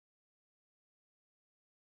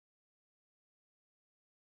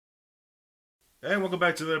And welcome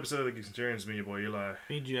back to the episode of the Geek Centurions. Me, your boy Eli,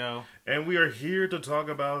 Hey Joe. and we are here to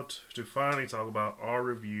finally talk about our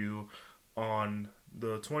review on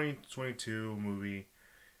the 2022 movie,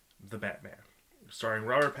 The Batman, starring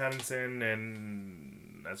Robert Pattinson,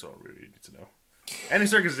 and that's all we really need to know. Andy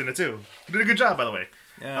Serkis is in it too. He did a good job, by the way.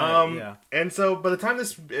 Yeah. And so by the time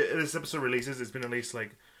this episode releases, it's been at least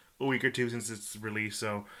like a week or two since it's released.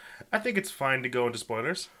 So I think it's fine to go into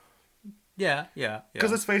spoilers. Yeah. Because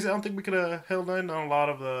let's face it, I don't think we could have held in on a lot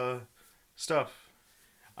of the stuff.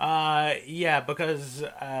 Yeah, because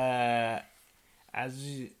as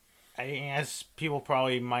as people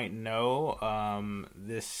probably might know,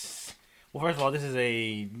 this well, first of all, this is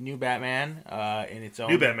a new Batman, in its own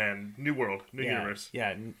New Batman, new world, new yeah, universe.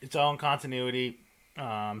 yeah, its own continuity,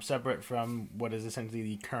 separate from what is essentially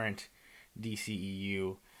the current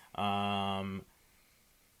DCEU.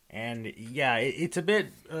 And yeah, it's a bit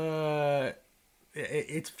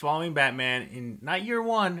it's following Batman in not year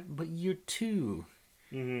one but year two.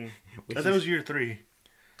 Mm-hmm. Which I thought it was year 3.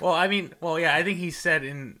 yeah, I think he said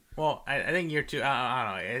I think year two.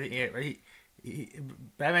 I don't know.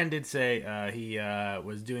 Batman did say he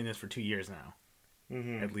was doing this for 2 years now,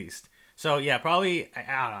 at least. So yeah, probably I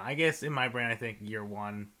don't know. I guess in my brain, I think year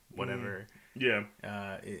one, whatever. Yeah.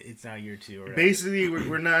 It's now year two or whatever. Basically,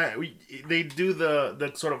 we're not. They do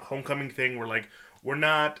the sort of homecoming thing where like we're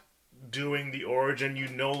not doing the origin. You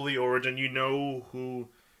know the origin. You know who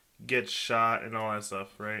gets shot and all that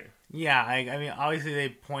stuff, right? Yeah, I mean, obviously they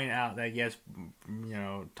point out that yes,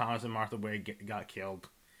 Thomas and Martha Wayne got killed.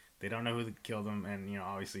 They don't know who killed them, and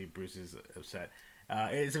obviously Bruce is upset.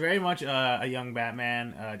 It's very much a young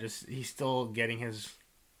Batman. Just he's still getting his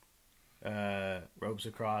ropes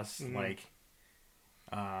across. Mm-hmm. Like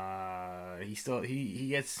he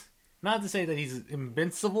gets, not to say that he's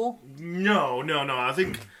invincible. No. I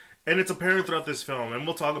think, and it's apparent throughout this film, and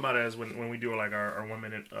we'll talk about it as when we do like our 1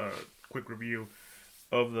 minute quick review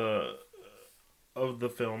of the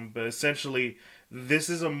film. But essentially, this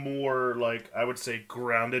is a more like I would say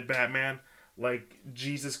grounded Batman. Like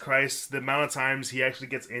Jesus Christ, the amount of times he actually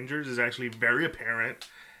gets injured is actually very apparent.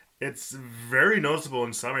 It's very noticeable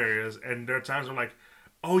in some areas, and there are times where I'm like,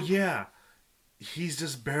 oh yeah, he's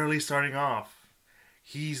just barely starting off.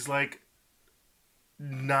 He's like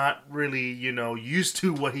not really, used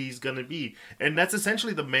to what he's gonna be, and that's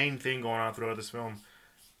essentially the main thing going on throughout this film.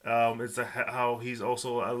 It's how he's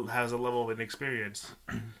also has a level of inexperience,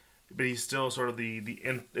 but he's still sort of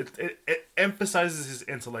it emphasizes his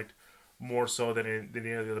intellect more so than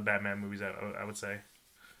any of the other Batman movies. I would say.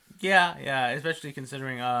 Yeah, especially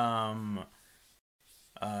considering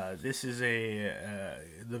this is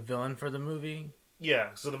the villain for the movie. Yeah,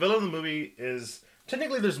 so the villain of the movie is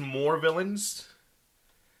technically there's more villains.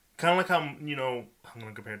 Kind of like how I'm going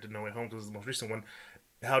to compare it to No Way Home because it's the most recent one.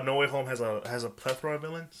 How No Way Home has a plethora of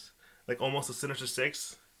villains, like almost a Sinister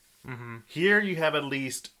Six. Mm-hmm. Here you have at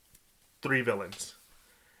least 3 villains,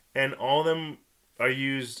 and all of them are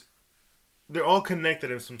used. They're all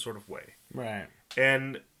connected in some sort of way, Right.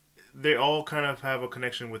 and they all kind of have a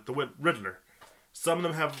connection with the Riddler. Some of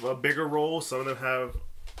them have a bigger role, some of them have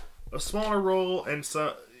a smaller role, and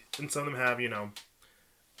some of them have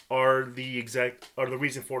are the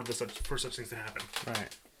reason for such things to happen.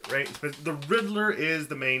 Right? But the Riddler is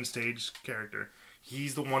the main stage character.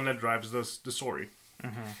 He's the one that drives the story.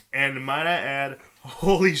 Mm-hmm. And might I add,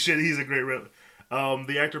 holy shit, he's a great Riddler.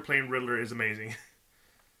 The actor playing Riddler is amazing.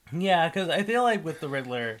 Yeah, because I feel like with the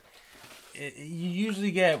Riddler, you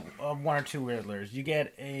usually get one or two Riddlers. You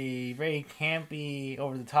get a very campy,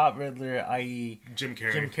 over-the-top Riddler, i.e. Jim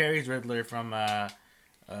Carrey. Jim Carrey's Riddler from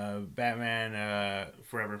Batman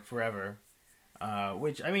Forever.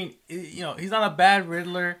 Which, I mean, he's not a bad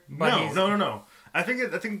Riddler, but No. I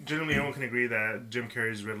think generally everyone can agree that Jim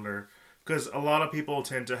Carrey's Riddler, because a lot of people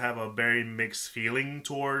tend to have a very mixed feeling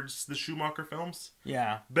towards the Schumacher films.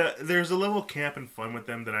 Yeah. But there's a level of camp and fun with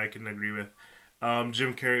them that I can agree with.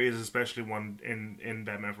 Jim Carrey is especially one in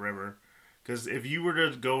Batman Forever. Because if you were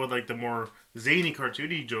to go with like the more zany,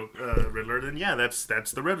 cartoony Riddler, then yeah, that's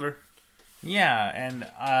the Riddler. Yeah,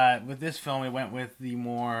 and with this film, we went with the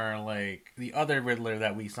more, like, the other Riddler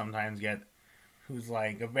that we sometimes get, who's,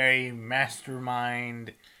 like, a very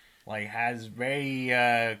mastermind, like, has very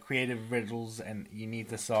creative riddles and you need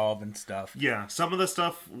to solve and stuff. Yeah, some of the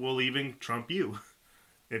stuff will even trump you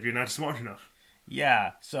if you're not smart enough.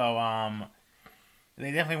 Yeah, so,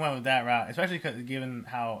 they definitely went with that route, especially given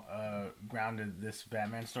how grounded this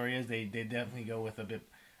Batman story is. They definitely go with a bit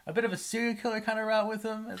of a serial killer kind of route with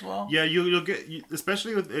him as well. Yeah, you'll get,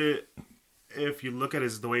 especially with it, if you look at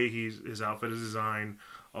the way his outfit is designed,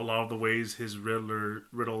 a lot of the ways his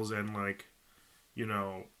riddles and like,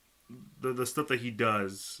 the stuff that he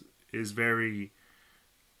does is very,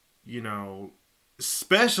 you know,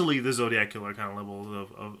 especially the Zodiac killer kind of levels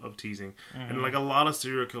of teasing, and like a lot of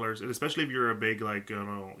serial killers, and especially if you're a big like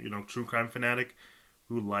true crime fanatic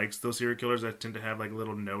who likes those serial killers that tend to have like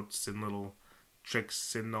little notes and little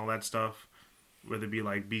tricks and all that stuff, whether it be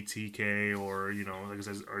like BTK or like I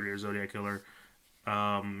said earlier Zodiac killer,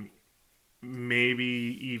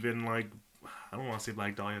 maybe even like I don't want to say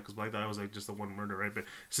Black Dahlia because Black Dahlia was like just the one murder, right? But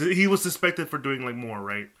so he was suspected for doing like more,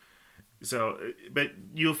 right? So, but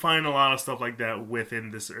you'll find a lot of stuff like that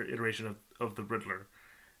within this iteration of the Riddler.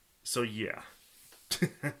 So yeah,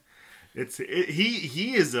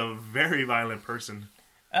 he is a very violent person.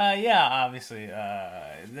 Yeah, obviously.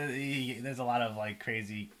 There's a lot of like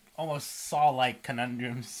crazy, almost Saw-like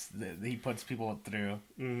conundrums that he puts people through.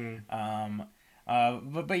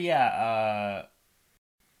 But yeah.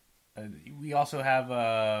 We also have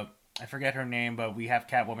I forget her name, but we have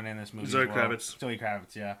Catwoman in this movie. Zoe Kravitz. Zoe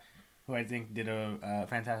Kravitz, yeah, who I think did a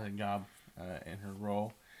fantastic job in her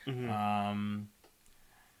role.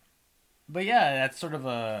 But yeah, that's sort of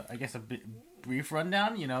a brief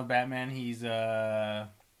rundown. Batman. He's You're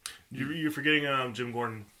forgetting Jim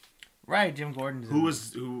Gordon. Right, Jim Gordon. Who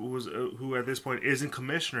at this point isn't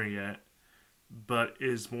commissioner yet, but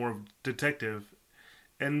is more detective.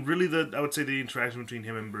 And really, I would say the interaction between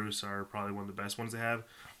him and Bruce are probably one of the best ones to have,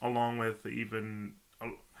 along with even.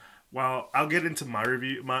 Well, I'll get into my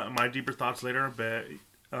review, my deeper thoughts later. But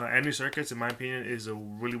Andy Serkis, in my opinion, is a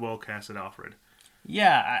really well casted Alfred.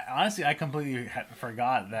 Yeah, honestly, I completely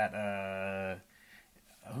forgot that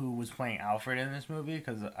who was playing Alfred in this movie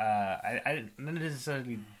because I didn't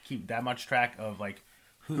necessarily keep that much track of like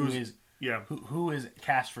who is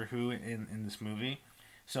cast for who in this movie.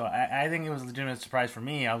 So I think it was a legitimate surprise for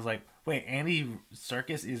me. I was like, wait, Andy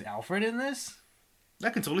Serkis is Alfred in this? I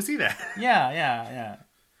can totally see that. Yeah.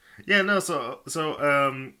 Yeah, no, so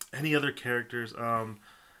any other characters?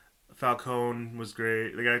 Falcone was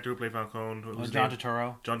great. The actor who played Falcone was John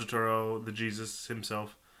Turturro. John Turturro, the Jesus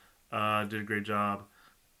himself, did a great job.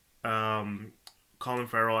 Colin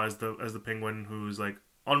Farrell as the Penguin, who's like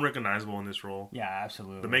unrecognizable in this role. Yeah,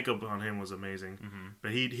 absolutely. The makeup on him was amazing,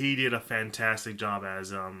 but he did a fantastic job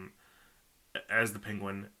as the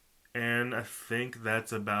Penguin, and I think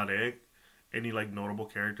that's about it. Any like notable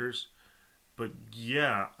characters, but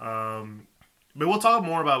yeah, but we'll talk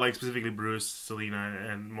more about like specifically Bruce, Selena,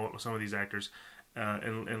 and some of these actors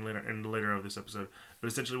in later of this episode. But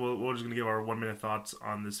essentially, we're just gonna give our 1 minute thoughts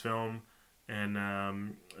on this film, and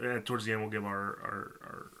towards the end we'll give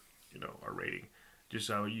our rating. Just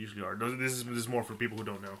how we usually are. This is more for people who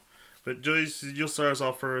don't know. But Joyce, you'll start us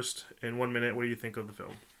off first. In 1 minute, what do you think of the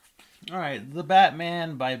film? All right, The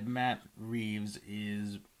Batman by Matt Reeves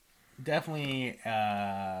is definitely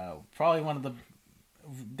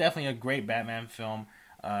definitely a great Batman film.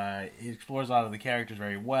 It explores a lot of the characters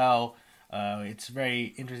very well. It's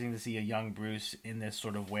very interesting to see a young Bruce in this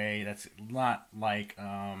sort of way. That's not like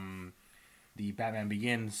the Batman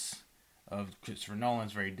Begins of Christopher Nolan.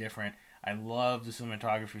 It's very different. I love the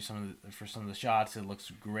cinematography for some of the shots. It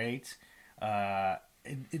looks great.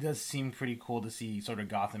 It does seem pretty cool to see sort of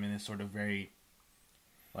Gotham in this sort of very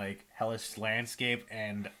like hellish landscape,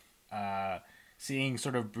 and seeing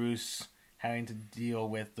sort of Bruce having to deal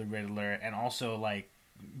with the Riddler and also like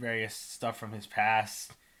various stuff from his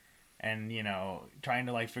past, and trying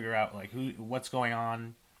to like figure out like what's going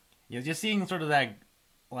on. Just seeing sort of that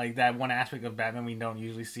one aspect of Batman we don't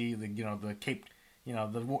usually see, the cape.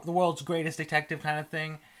 The world's greatest detective kind of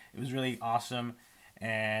thing. It was really awesome.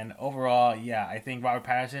 And overall, yeah, I think Robert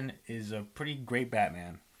Pattinson is a pretty great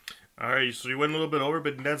Batman. All right, so you went a little bit over,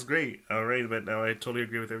 but that's great. All right, but now I totally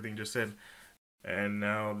agree with everything you just said. And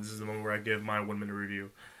now this is the moment where I give my 1 minute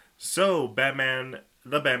review. So, The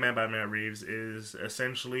Batman by Matt Reeves is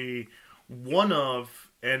essentially one of,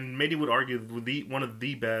 and many would argue, one of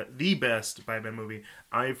the best Batman movie.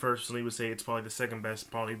 I personally would say it's probably the second best,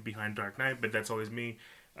 probably behind Dark Knight, but that's always me.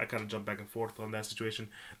 I kind of jump back and forth on that situation.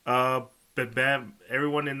 But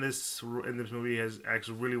everyone in this movie has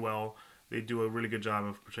acted really well. They do a really good job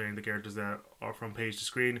of portraying the characters that are from page to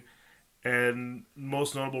screen. And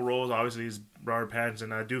most notable roles, obviously, is Robert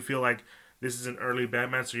Pattinson. I do feel like this is an early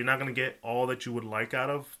Batman, so you're not going to get all that you would like out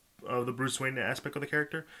of the Bruce Wayne aspect of the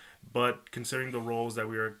character. But considering the roles that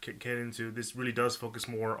we are getting into, this really does focus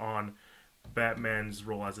more on Batman's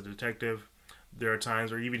role as a detective. There are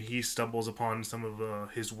times where even he stumbles upon some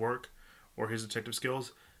of his work or his detective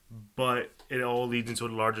skills, but it all leads into a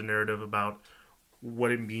larger narrative about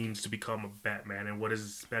what it means to become a Batman and what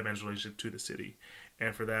is Batman's relationship to the city.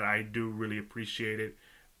 And for that, I do really appreciate it.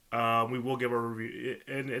 We will give a review,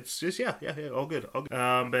 and it's just yeah, all good, all good.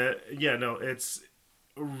 But yeah, no, it's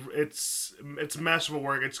masterful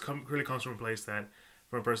work. Really comes from a place that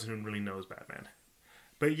from a person who really knows Batman.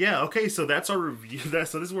 But yeah, okay, so that's our review.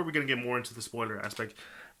 So this is where we're gonna get more into the spoiler aspect.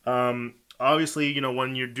 Obviously,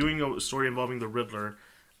 when you're doing a story involving the Riddler,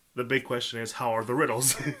 the big question is how are the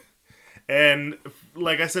riddles? And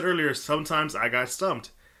like I said earlier, sometimes I got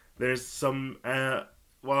stumped. There's some.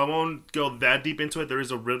 Well, I won't go that deep into it. There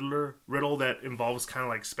is a riddle that involves kind of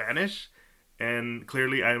like Spanish, and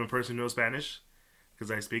clearly I am a person who knows Spanish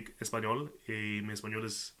because I speak español. Y mi español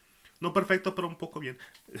es no perfecto, pero un poco bien.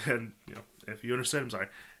 And if you understand, I'm sorry.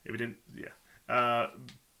 If you didn't, yeah.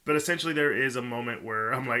 But essentially, there is a moment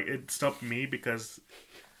where I'm like, it stumped me because,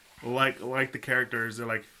 like the characters,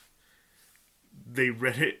 they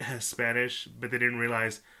read it as Spanish, but they didn't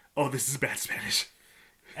realize, oh, this is bad Spanish.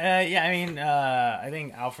 Yeah, I mean, I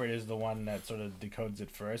think Alfred is the one that sort of decodes it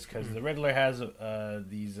first, because the Riddler has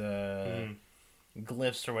these glyphs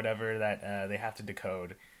or whatever that they have to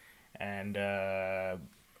decode, and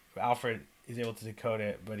Alfred is able to decode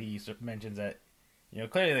it, but he mentions that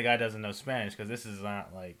clearly the guy doesn't know Spanish because this is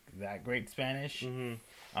not like that great Spanish.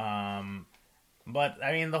 But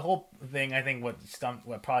I mean, the whole thing, I think what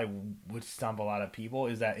probably would stump a lot of people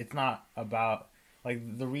is that it's not about.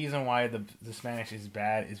 Like, the reason why the Spanish is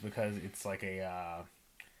bad is because it's like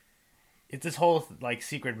it's this whole, like,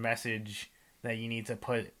 secret message that you need to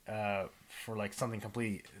put for, like, something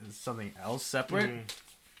else separate.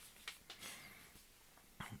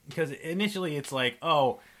 Because initially it's like,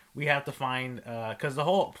 oh, we have to find... Because the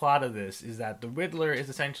whole plot of this is that the Riddler is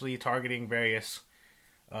essentially targeting various...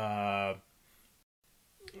 well-known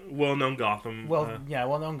Gotham.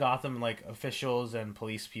 Well-known Gotham, like, officials and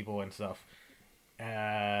police people and stuff.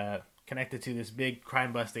 Connected to this big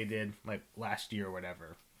crime bust they did like last year or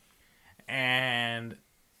whatever, and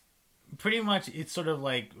pretty much it's sort of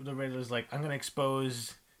like the Riddler's like, I'm gonna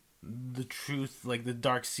expose the truth, like the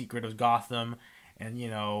dark secret of Gotham, and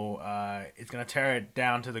it's gonna tear it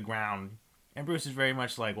down to the ground. And Bruce is very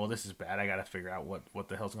much like, well, this is bad. I gotta figure out what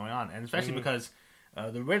the hell's going on, and especially because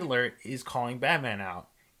the Riddler is calling Batman out.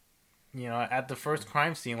 At the first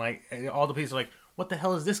crime scene, like all the police are like, what the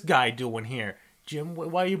hell is this guy doing here? Jim,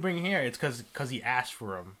 why are you bringing here? It's because he asked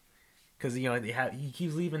for him. Because, he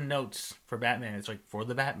keeps leaving notes for Batman. It's like, for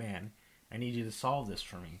the Batman, I need you to solve this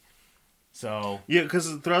for me. So... Yeah,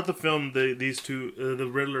 because throughout the film, these two, the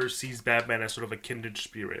Riddler sees Batman as sort of a kindred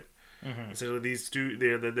spirit. So these two,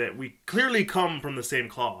 that we clearly come from the same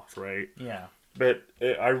cloth, right? Yeah. But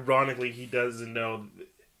ironically, he doesn't know...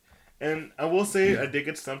 And I will say, I did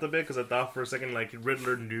get stumped a bit, because I thought for a second, like,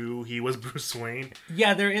 Riddler knew he was Bruce Wayne.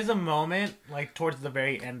 Yeah, there is a moment, like, towards the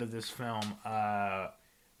very end of this film,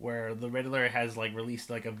 where the Riddler has, like, released,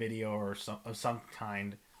 like, a video or of some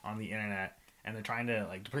kind on the internet, and they're trying to,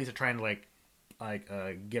 like, the police are trying to,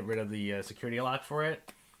 get rid of the security lock for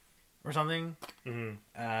it, or something. And,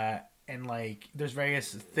 like, there's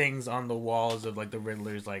various things on the walls of, like, the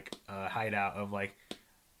Riddler's, like, hideout of, like,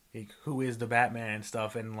 who is the Batman and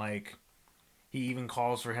stuff, and like he even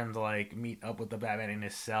calls for him to like meet up with the Batman in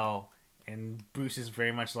his cell, and Bruce is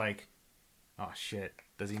very much like, oh shit,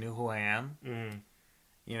 does he know who I am?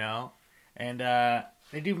 And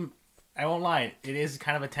they do. I won't lie, it is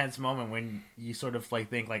kind of a tense moment when you sort of like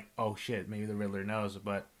think like, oh shit, maybe the Riddler knows,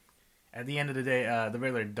 but at the end of the day, the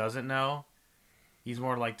Riddler doesn't know. He's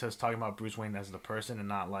more like just talking about Bruce Wayne as the person, and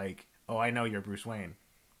not like, oh, I know you're Bruce Wayne,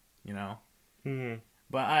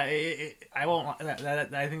 But I won't.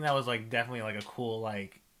 I think that was like definitely like a cool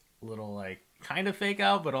like little like kind of fake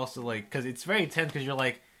out, but also like because it's very tense because you're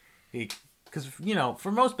like, because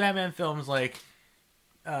for most Batman films like,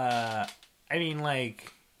 I mean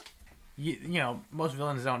like, most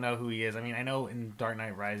villains don't know who he is. I mean I know in Dark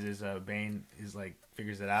Knight Rises, Bane is like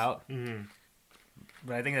figures it out.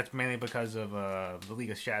 But I think that's mainly because of the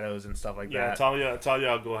League of Shadows and stuff like that. Yeah, Talia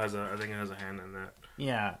al Ghul has a hand in that.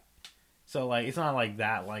 Yeah. So, like, it's not, like,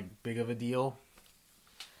 that, like, big of a deal.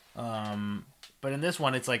 But in this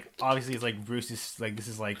one, it's, like, obviously, it's, like, Bruce is, like, this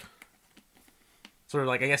is, like, sort of,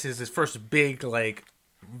 like, I guess it's his first big, like,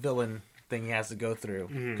 villain thing he has to go through.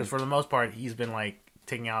 Because for the most part, he's been, like,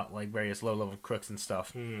 taking out, like, various low-level crooks and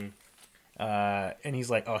stuff. And he's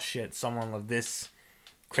like, oh, shit, someone of this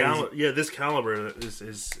crazy... this caliber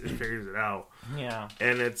is figures it out. Yeah.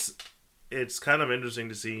 And it's kind of interesting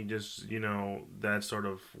to see just, that sort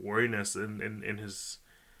of worriness in his...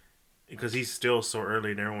 Because he's still so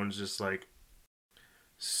early and everyone's just like...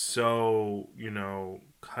 So,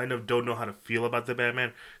 kind of don't know how to feel about the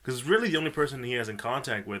Batman. Because really the only person he has in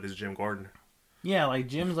contact with is Jim Gordon. Yeah, like,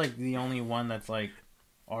 Jim's, like, the only one that's, like,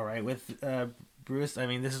 alright with Bruce, I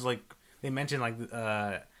mean, this is like they mentioned like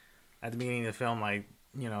at the beginning of the film, like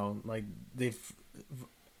like they've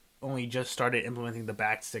only just started implementing the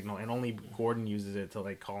bat signal, and only Gordon uses it to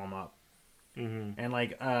like call him up. Mm-hmm. And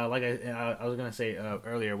like I was gonna say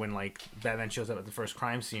earlier, when like Batman shows up at the first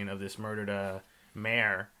crime scene of this murdered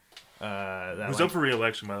mayor, who's up for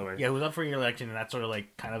re-election, by the way. Yeah, who's up for re-election, and that's sort of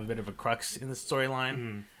like kind of a bit of a crux in the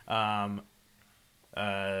storyline. Mm-hmm.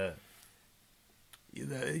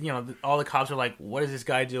 All the cops are like, "What is this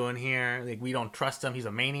guy doing here? Like, we don't trust him. He's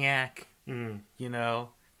a maniac." Mm-hmm.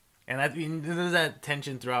 And there's that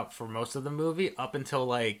tension throughout for most of the movie up until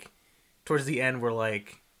like towards the end, where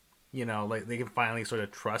like like they can finally sort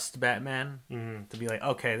of trust Batman to be like,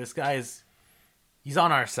 okay, this guy's he's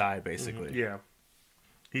on our side, basically. Mm-hmm. Yeah,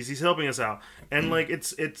 he's helping us out, and like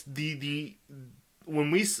it's the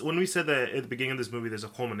when we said that at the beginning of this movie, there's a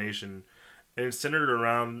culmination, and it's centered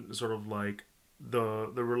around sort of like the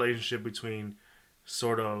relationship between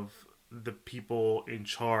sort of the people in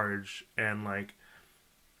charge and like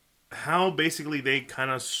how basically they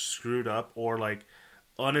kind of screwed up or like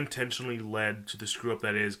unintentionally led to the screw up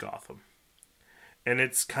that is Gotham. And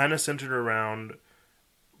it's kind of centered around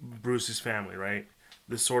Bruce's family, right?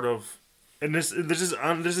 This sort of, and there's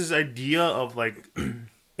this idea of like,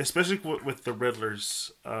 especially with the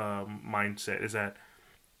Riddler's mindset, is that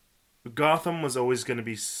Gotham was always going to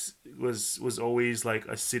be was always like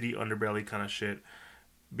a city underbelly kind of shit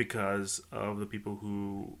because of the people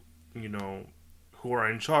who who are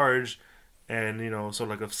in charge, and sort of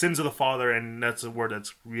like of sins of the father, and that's a word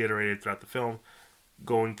that's reiterated throughout the film,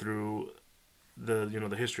 going through the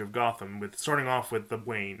the history of Gotham, with starting off with the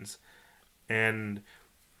Waynes. And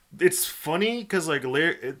it's funny because like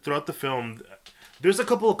throughout the film, there's a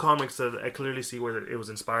couple of comics that I clearly see where it was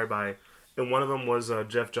inspired by, and one of them was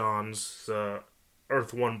Jeff Johns'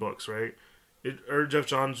 Earth One books, right? Jeff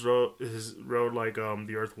Johns wrote like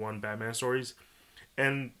the Earth One Batman stories,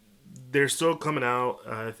 and they're still coming out.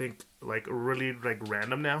 I think like really like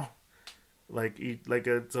random now, like it's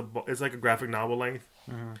like a graphic novel length,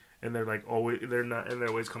 and they're like they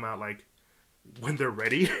always come out like when they're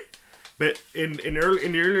ready. But in the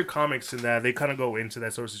earlier comics, in that they kind of go into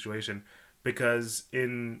that sort of situation, because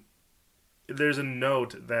there's a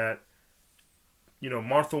note that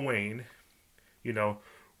Martha Wayne,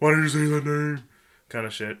 why did you say that name, kind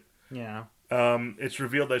of shit. Yeah. It's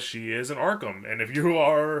revealed that she is an Arkham, and if you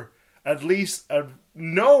are at least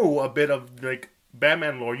know a bit of like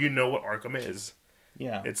Batman lore, you know what Arkham is.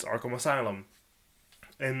 Yeah. It's Arkham Asylum,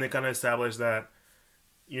 and they kind of establish that,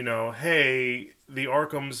 hey, the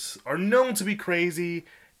Arkhams are known to be crazy,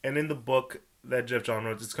 and in the book that Jeff Johns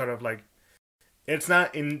wrote, it's kind of like, it's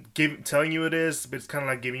not telling you it is, but it's kind of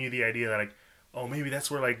like giving you the idea that like, oh, maybe that's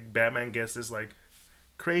where like Batman gets this like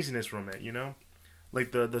craziness from it,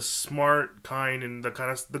 like the smart kind and the kind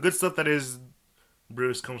of the good stuff that is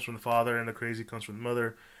Bruce comes from the father, and the crazy comes from the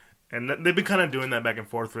mother, and they've been kind of doing that back and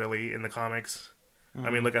forth really in the comics. Mm-hmm. I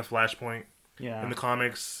mean, look at Flashpoint. Yeah. In the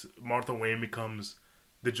comics, Martha Wayne becomes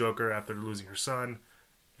the Joker after losing her son,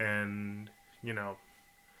 and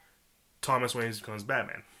Thomas Wayne becomes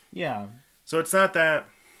Batman. Yeah. So it's not that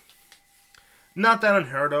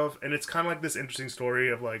unheard of, and it's kind of like this interesting story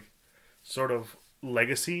of like sort of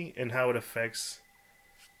legacy and how it affects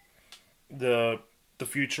the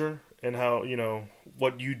future, and how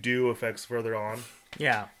what you do affects further on.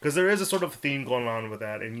 Yeah, because there is a sort of theme going on with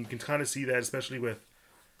that, and you can kind of see that, especially with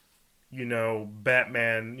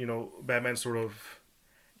Batman. Batman's sort of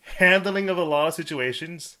handling of a lot of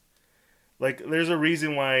situations. Like, there's a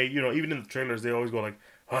reason why even in the trailers they always go like,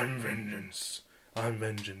 I'm vengeance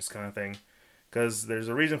kind of thing, because there's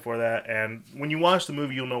a reason for that, and when you watch the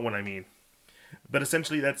movie you'll know what I mean. But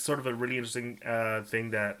essentially that's sort of a really interesting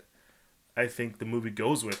thing that I think the movie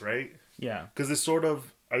goes with, right? Yeah. Because this sort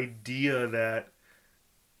of idea that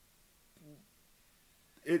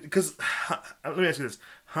because let me ask you this: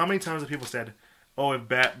 how many times have people said, "Oh, if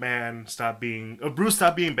Bruce stopped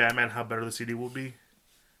being Batman, how better the city will be"?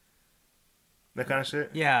 That kind of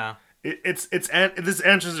shit. Yeah. This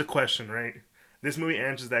answers the question, right? This movie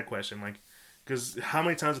answers that question, like, because how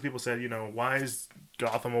many times have people said, why is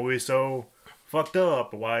Gotham always so fucked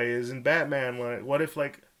up? Why isn't Batman? What if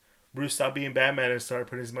like Bruce stopped being Batman and started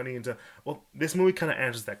putting his money into... Well, this movie kind of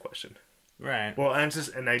answers that question. Right. Well, it answers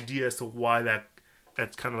an idea as to why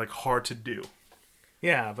that's kind of like hard to do.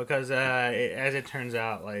 Yeah, because as it turns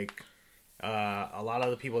out, like a lot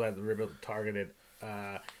of the people that the Riddler targeted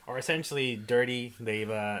are essentially dirty. They've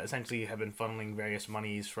essentially have been funneling various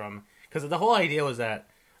monies from... Because the whole idea was that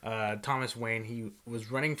Thomas Wayne, he was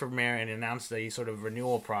running for mayor and announced a sort of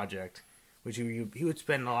renewal project, which he would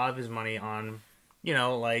spend a lot of his money on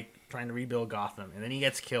like trying to rebuild Gotham, and then he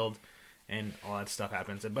gets killed, and all that stuff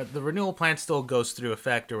happens. But the renewal plan still goes through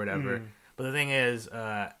effect or whatever. But the thing is,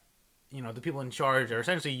 the people in charge are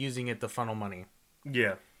essentially using it to funnel money.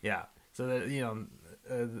 Yeah. Yeah. So that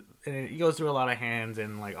and it goes through a lot of hands,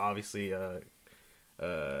 and like obviously,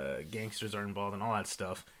 gangsters are involved and all that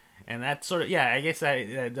stuff. And that sort of I guess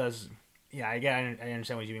that does. Yeah, I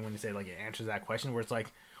understand what you mean when you say like it answers that question where it's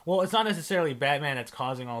like, well, it's not necessarily Batman that's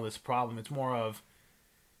causing all this problem. It's more of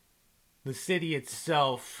the city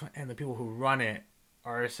itself and the people who run it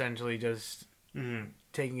are essentially just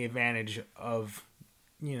taking advantage of,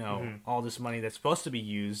 all this money that's supposed to be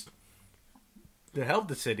used to help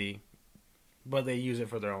the city, but they use it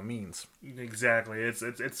for their own means. Exactly. It's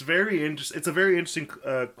very interesting. It's a very interesting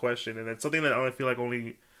question, and it's something that I feel like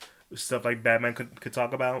only stuff like Batman could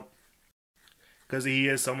talk about, because he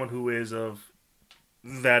is someone who is of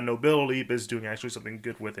that nobility, but is doing actually something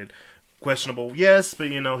good with it. Questionable, yes,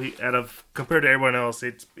 but he compared to everyone else,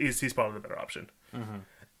 he's probably the better option.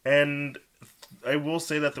 And I will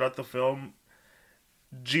say that throughout the film,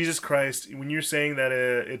 Jesus Christ, when you're saying that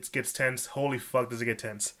it gets tense, holy fuck, does it get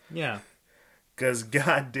tense? Yeah. Because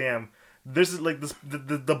goddamn, this is like this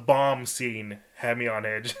the bomb scene had me on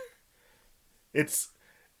edge. It's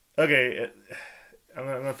okay. I'm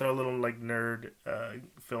gonna throw a little like nerd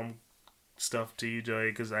film stuff to you, Joey,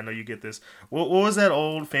 because I know you get this. What was that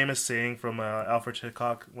old famous saying from Alfred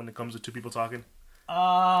Hitchcock when it comes to two people talking?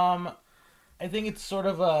 I think it's sort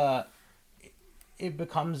of it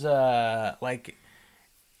becomes like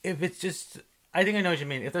if it's just. I think I know what you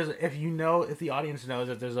mean. If the audience knows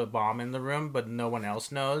that there's a bomb in the room, but no one else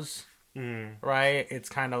knows, right? It's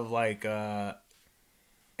kind of like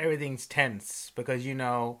everything's tense because you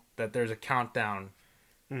know that there's a countdown,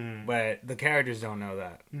 but the characters don't know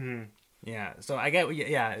that. Yeah, so I get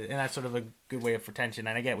and that's sort of a good way for tension,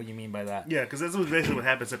 and I get what you mean by that. Yeah, because that's basically what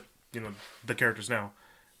happens. That the characters know,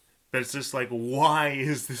 but it's just like, why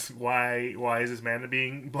is this man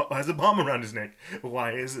has a bomb around his neck?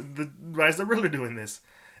 Why is the Riddler doing this?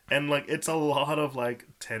 And like, it's a lot of like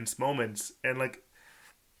tense moments, and like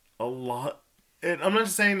a lot. And I'm not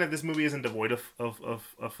saying that this movie isn't devoid of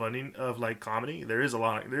funny, of like comedy. There is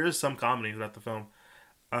some comedy throughout the film.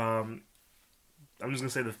 I'm just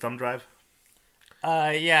gonna say the thumb drive.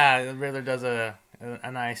 The Riddler does a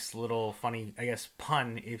nice little funny, I guess,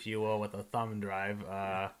 pun, if you will, with a thumb drive.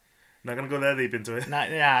 Not gonna go that deep into it.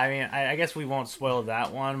 I mean, I guess we won't spoil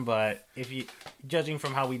that one, but judging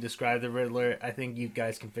from how we describe the Riddler, I think you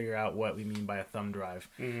guys can figure out what we mean by a thumb drive.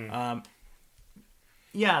 There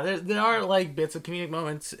are like bits of comedic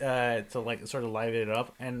moments to like sort of liven it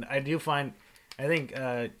up, and I think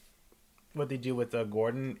what they do with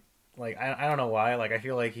Gordon. Like, I don't know why. Like, I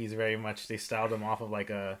feel like he's very much... They styled him off of, like,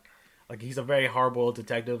 he's a very hard-boiled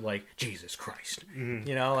detective, like, Jesus Christ.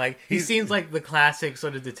 Like, he seems like the classic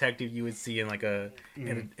sort of detective you would see in, like,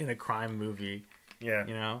 in a crime movie.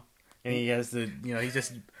 Yeah. And he has to, he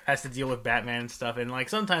just has to deal with Batman and stuff. And, like,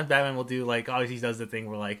 sometimes Batman will do, like, always he does the thing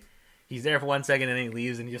where, like, he's there for 1 second and then he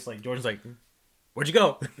leaves and he just, like, Jordan's like, where'd you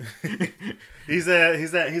go? he's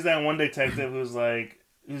that one detective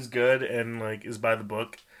who's good and, like, is by the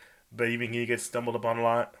book. But even he gets stumbled upon a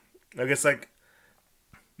lot. I guess like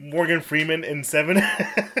Morgan Freeman in Seven.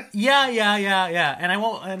 Yeah.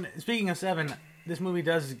 And speaking of Seven, this movie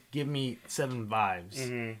does give me Seven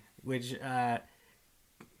vibes, which I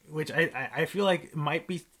feel like might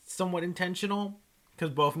be somewhat intentional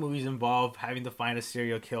because both movies involve having to find a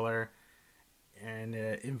serial killer and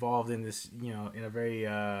involved in this, in a very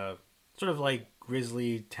sort of like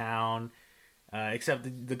grisly town. Except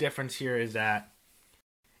the difference here is that.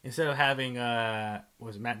 Instead of having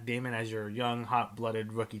Matt Damon as your young,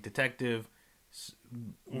 hot-blooded rookie detective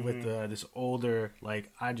with this older,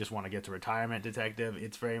 like, I just want to get to retirement detective, you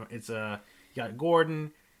got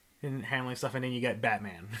Gordon and handling stuff, and then you got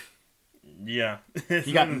Batman. Yeah.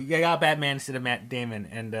 you got Batman instead of Matt Damon,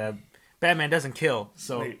 and Batman doesn't kill,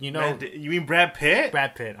 so Wait, you mean Brad Pitt?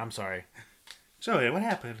 Brad Pitt, I'm sorry. Joey, what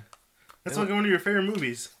happened? That's like one of your favorite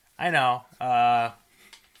movies. I know.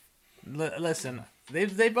 Listen...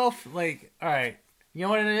 They both, like, all right, you know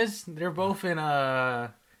what it is? They're both in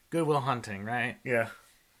Good Will Hunting, right? Yeah.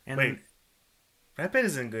 And wait, Brad Pitt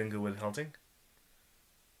isn't good in Good Will Hunting.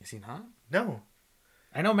 Is he not? No.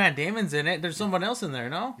 I know Matt Damon's in it. There's someone else in there,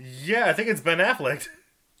 no? Yeah, I think it's Ben Affleck.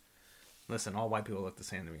 Listen, all white people look the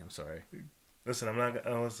same to me. I'm sorry. Listen, I'm not...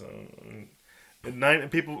 listen. White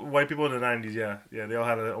people in the 90s, yeah, they all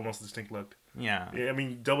had an almost distinct look. Yeah. I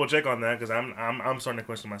mean, double check on that because I'm starting to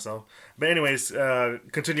question myself. But anyways,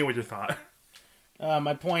 continue with your thought.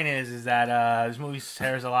 My point is that this movie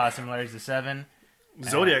shares a lot of similarities to Seven.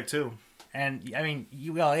 Zodiac too. And I mean,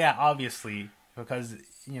 well, yeah, obviously, because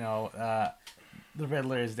the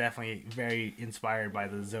Riddler is definitely very inspired by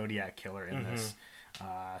the Zodiac killer in this.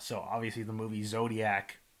 So obviously, the movie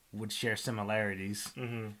Zodiac would share similarities.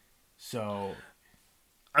 So,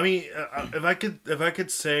 I mean, if I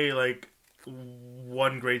could say like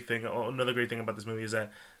one great thing, another great thing about this movie is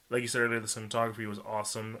that, like you said earlier, the cinematography was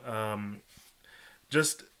awesome.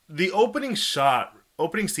 Just the opening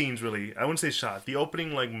scenes, really. I wouldn't say shot. The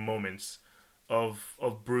opening like moments of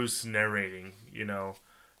Bruce narrating,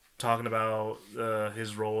 talking about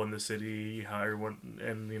his role in the city, how everyone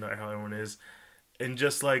and how everyone is, and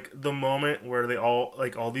just like the moment where they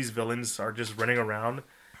all these villains are just running around,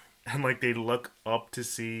 and like they look up to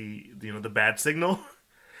see the bad signal,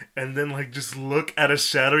 and then like just look at a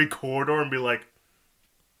shadowy corridor and be like,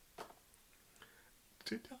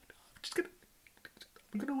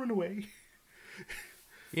 I'm gonna run away.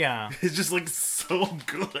 yeah. It's just like so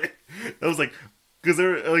good. I was like, because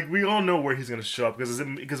they're like, we all know where he's gonna show up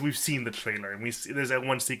because we've seen the trailer, and there's that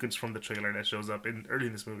one sequence from the trailer that shows up early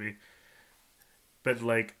in this movie. But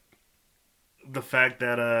like the fact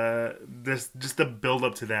that this just the build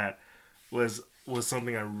up to that was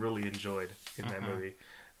something I really enjoyed in that movie.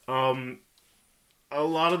 A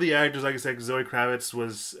lot of the actors, like I said, Zoe Kravitz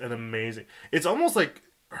was an amazing. It's almost like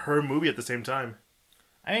her movie at the same time.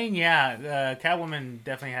 I mean, yeah, Catwoman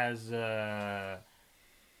definitely has a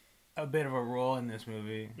bit of a role in this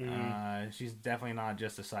movie. She's definitely not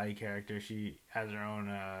just a side character. She has her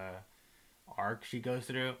own arc she goes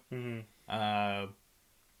through. And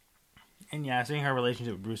yeah, seeing her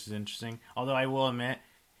relationship with Bruce is interesting. Although I will admit,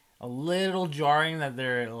 a little jarring that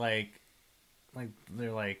they're like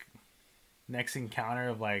next encounter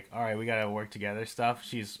of like, all right, we gotta work together stuff.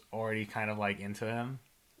 She's already kind of like into him.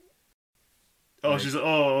 Oh, she's yeah.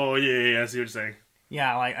 I see what you're saying.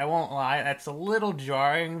 Yeah, like I won't lie, that's a little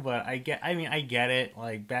jarring, but I get it.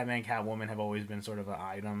 Like Batman, Catwoman have always been sort of an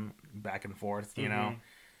item back and forth, you know.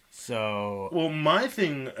 So, well, my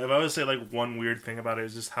thing, if I would say like one weird thing about it,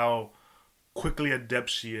 is just how quickly adept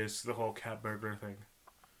she is to the whole cat burglar thing.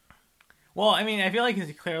 Well, I mean, I feel like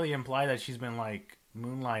it's clearly implied that she's been like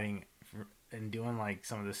moonlighting and doing like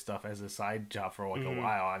some of this stuff as a side job for like a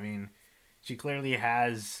while. I mean, she clearly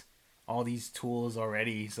has all these tools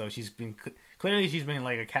already, so she's been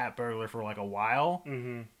like a cat burglar for like a while,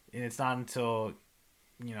 and it's not until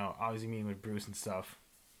obviously meeting with Bruce and stuff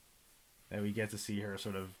that we get to see her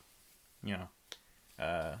sort of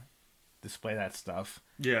display that stuff.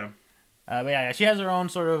 Yeah. But yeah, she has her own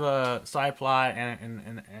sort of side plot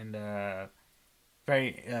and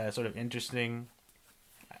very sort of interesting.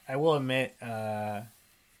 I will admit,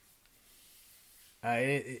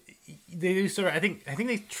 they do sort of. I think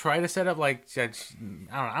they try to set up like I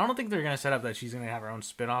don't think they're gonna set up that she's gonna have her own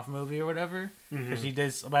spin-off movie or whatever. Because she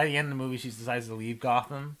does. By the end of the movie, she decides to leave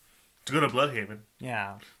Gotham to go to Bloodhaven.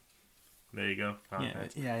 Yeah. There you go.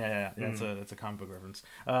 Yeah. That's a comic book reference.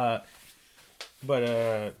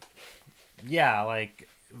 Yeah, like,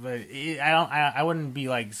 but I wouldn't be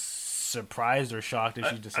like surprised or shocked if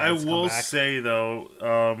she decides to come back. I will say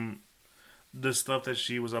though, the stuff that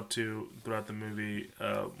she was up to throughout the movie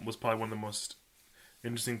was probably one of the most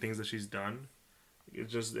interesting things that she's done.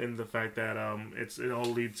 It's just in the fact that it all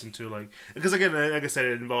leads into like, because again, like I said,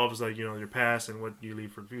 it involves like your past and what you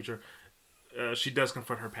leave for the future. She does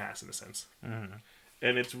confront her past in a sense,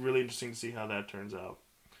 and it's really interesting to see how that turns out.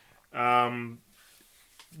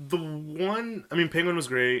 Penguin was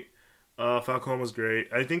great. Falcone was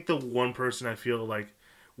great. I think the one person I feel like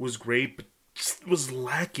was great, but just was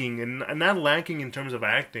lacking, and not lacking in terms of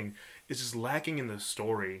acting. It's just lacking in the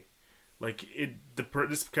story. Like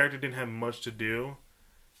this character didn't have much to do,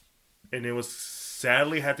 and it was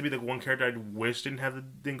sadly had to be the one character I wish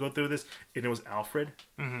didn't go through this, and it was Alfred.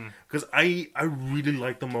 Because I really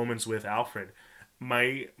like the moments with Alfred.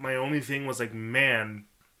 My only thing was like, man,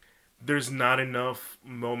 there's not enough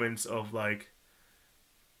moments of like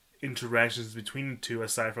interactions between the two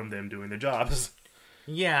aside from them doing their jobs.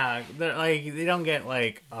 Yeah, they don't get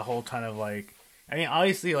like a whole ton of like. I mean,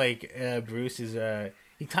 obviously, like Bruce is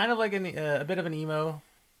he's kind of like a bit of an emo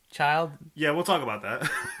child. Yeah, we'll talk about that.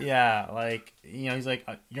 Yeah, like he's like,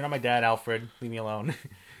 "You're not my dad, Alfred. Leave me alone."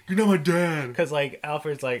 You're not my dad. Because like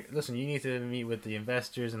Alfred's like, "Listen, you need to meet with the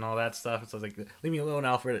investors and all that stuff." So I was like, "Leave me alone,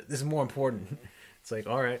 Alfred. This is more important." It's like,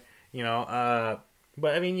 all right.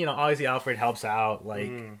 But I mean, obviously Alfred helps out, like,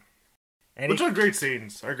 which are great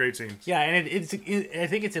scenes. Yeah, and I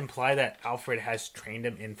think it's implied that Alfred has trained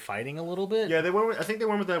him in fighting a little bit. Yeah, I think they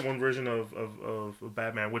went with that one version of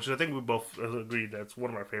Batman, which I think we both agreed that's one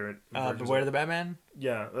of our favorite. Beware the Batman.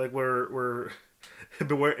 Yeah, like we're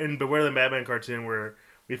Beware the Batman cartoon where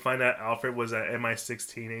we find out Alfred was an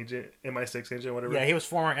MI6 agent, whatever. Yeah, he was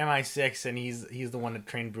former MI6, and he's the one that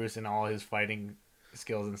trained Bruce in all his fighting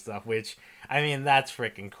skills and stuff. Which, I mean, that's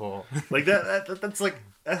freaking cool. Like that's like,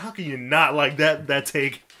 how can you not like that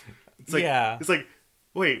take? It's like, yeah, it's like,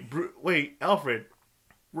 wait, Alfred,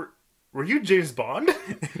 were you James Bond?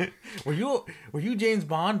 were you James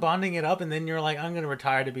Bond bonding it up, and then you're like, I'm gonna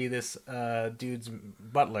retire to be this dude's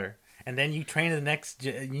butler, and then you train the next,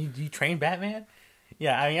 you train Batman.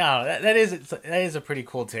 Yeah, I mean, I don't know, that is a pretty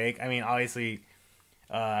cool take. I mean, obviously,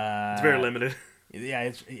 It's very limited. Yeah,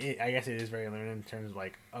 I guess it is very limited in terms of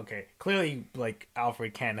like, okay, clearly like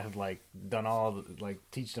Alfred can't have like done all like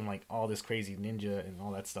teach them like all this crazy ninja and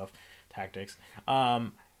all that stuff tactics.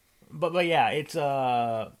 But yeah, it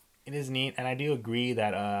is neat, and I do agree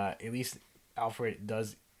that at least Alfred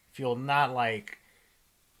does feel not like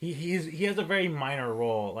he has a very minor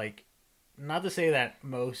role. Like, not to say that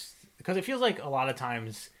most, because it feels like a lot of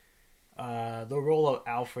times the role of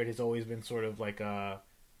Alfred has always been sort of like a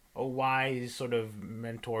wise sort of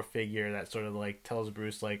mentor figure that sort of like tells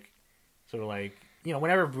Bruce like sort of like, you know,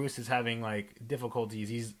 whenever Bruce is having like difficulties,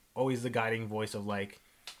 he's always the guiding voice of like,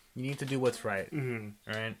 you need to do what's right,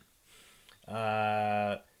 right?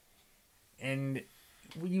 And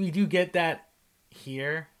we do get that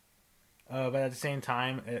here, but at the same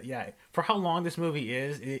time, yeah, for how long this movie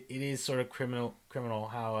is, it is sort of criminal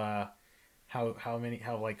how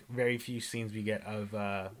like very few scenes we get of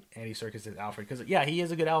Andy Serkis as Alfred, because yeah, he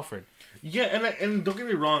is a good Alfred. Yeah, and don't get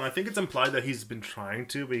me wrong, I think it's implied that he's been trying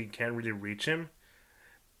to, but he can't really reach him.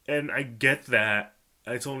 And I get that,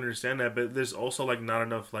 I totally understand that, but there's also like not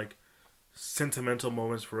enough like sentimental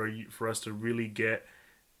moments for us to really get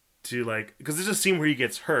to like, because there's a scene where he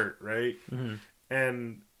gets hurt, right? Mm-hmm.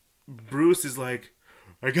 And Bruce is like,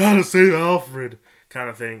 I gotta save Alfred, kind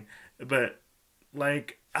of thing. But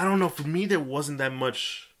like, I don't know, for me there wasn't that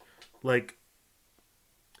much, like,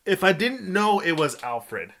 if I didn't know it was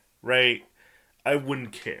Alfred, right, I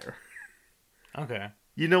wouldn't care. Okay.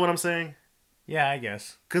 You know what I'm saying? Yeah, I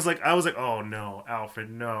guess. Because like, I was like, oh no,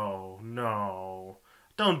 Alfred, no,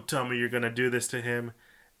 don't tell me you're gonna do this to him.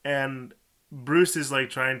 And Bruce is like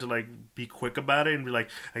trying to like be quick about it and be like,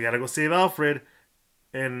 I gotta go save Alfred.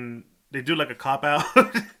 And they do like a cop out.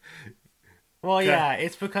 Well, yeah,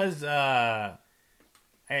 it's because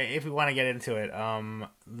if we want to get into it,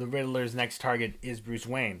 the Riddler's next target is Bruce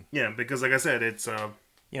Wayne. Yeah, because like I said, it's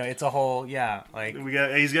you know, it's a whole, yeah, like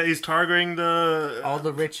he's targeting all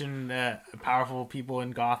the rich and powerful people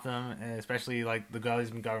in Gotham, and especially like the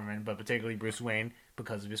Gotham government, but particularly Bruce Wayne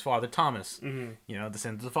because of his father Thomas. Mm-hmm. You know, the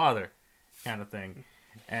sins of the father, kind of thing.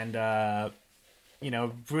 And you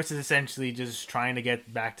know, Bruce is essentially just trying to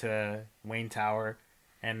get back to Wayne Tower,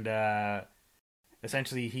 and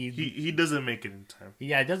essentially he doesn't make it in time.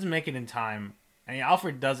 Yeah, it doesn't make it in time. I mean,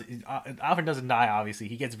 Alfred doesn't die. Obviously,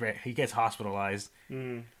 he gets hospitalized,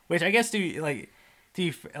 which I guess it's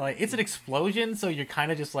an explosion. So you're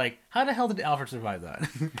kind of just like, how the hell did Alfred survive that?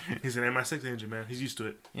 He's an MI6 agent, man. He's used to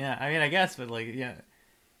it. Yeah, I mean, I guess, but like, yeah,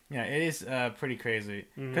 it is pretty crazy.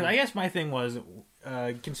 Because I guess my thing was,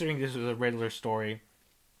 considering this was a Riddler story,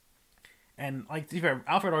 and like to be fair,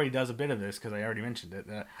 Alfred already does a bit of this because I already mentioned it.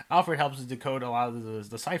 Alfred helps to decode a lot of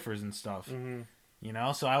the ciphers and stuff. Mm-hmm. You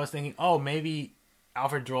know, so I was thinking, oh, maybe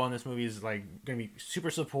Alfred's role in this movie is like gonna be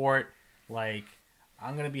super support. Like,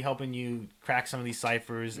 I'm gonna be helping you crack some of these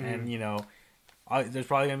ciphers, and you know, there's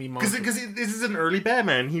probably gonna be because this is an early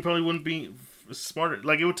Batman. He probably wouldn't be smarter.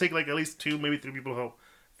 Like, it would take like at least 2, maybe 3 people to help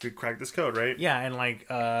to crack this code, right? Yeah, and like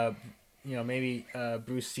you know, maybe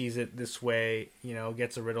Bruce sees it this way, you know,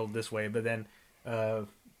 gets a riddle this way, but then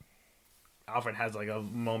Alfred has like a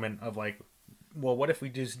moment of like, well, what if we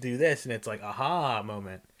just do this? And it's like, aha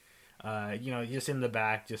moment. You know, just in the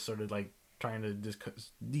back, just sort of like trying to just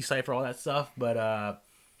decipher all that stuff. But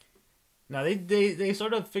no, they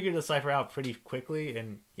sort of figured the cipher out pretty quickly.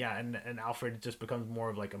 And yeah, and Alfred just becomes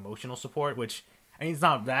more of like emotional support, which, I mean, it's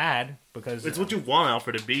not bad because it's what you want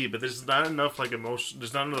Alfred to be, but there's not enough like emotion.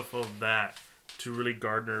 There's not enough of that to really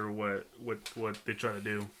garner what they try to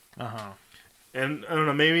do. And I don't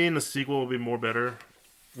know, maybe in the sequel will be more better,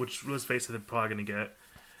 which, let's face it, they're probably gonna get.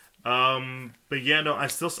 But yeah, no, I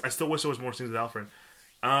still wish there was more scenes with Alfred.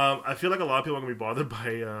 I feel like a lot of people are gonna be bothered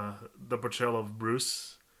by the portrayal of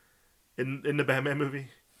Bruce in the Batman movie.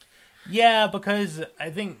 Yeah, because I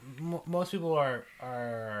think most people are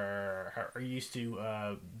used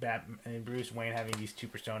to Batman and Bruce Wayne having these two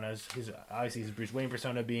personas. Obviously his Bruce Wayne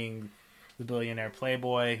persona being the billionaire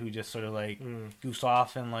playboy who just sort of like goofs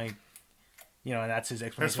off and like, you know, and that's his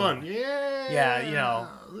explanation. That's fun. Yeah. Yeah, you know,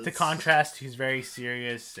 to contrast, he's very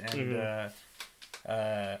serious and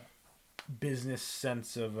business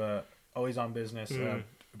sense of always on business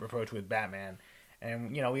approach with Batman.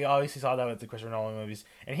 And, we obviously saw that with the Christopher Nolan movies.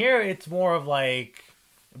 And here it's more of like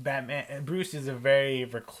Bruce is a very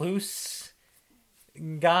recluse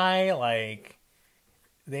guy. Like,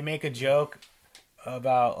 they make a joke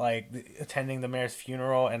about, like, attending the mayor's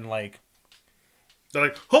funeral and, like... They're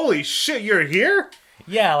like, holy shit, you're here?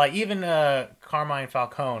 Yeah, like, even Carmine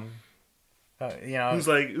Falcone, who's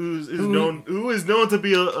known to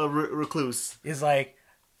be a recluse. Is like,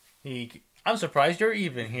 I'm surprised you're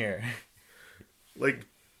even here. Like,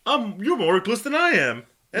 you're more recluse than I am.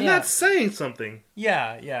 And that's saying something.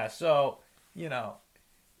 Yeah. So,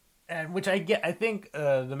 and which I think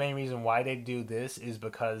the main reason why they do this is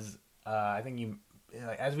because I think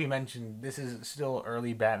as we mentioned, this is still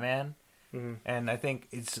early Batman. Mm-hmm. And I think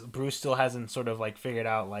Bruce still hasn't sort of like figured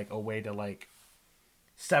out like a way to like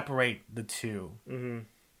separate the two. Mm-hmm.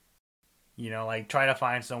 Like try to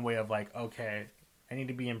find some way of like, okay, I need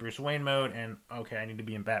to be in Bruce Wayne mode and okay, I need to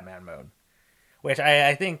be in Batman mode. Which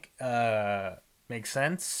I think makes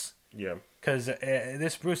sense. Yeah. Because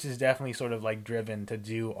this Bruce is definitely sort of like driven to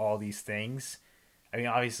do all these things. I mean,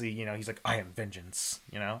 obviously, he's like, I am vengeance,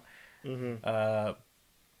 Mm-hmm.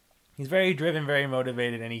 He's very driven, very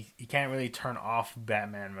motivated, and he can't really turn off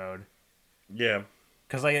Batman mode. Yeah.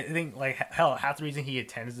 Because, like, I think, like, hell, half the reason he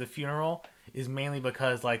attends the funeral is mainly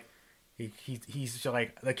because, like, he's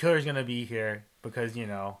like, the killer's going to be here because, he's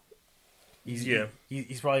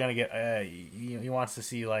probably going to get, he wants to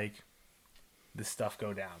see, like, this stuff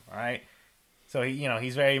go down, all right? So,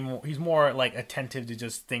 he's more, like, attentive to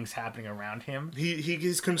just things happening around him.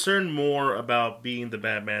 He's concerned more about being the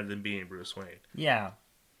Batman than being Bruce Wayne. Yeah.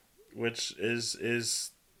 Which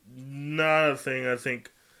is not a thing I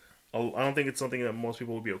don't think it's something that most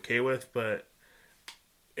people would be okay with, but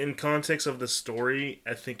in context of the story,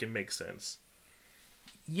 I think it makes sense.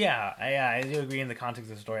 Yeah, I do agree in the context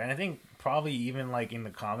of the story. And I think probably even like in the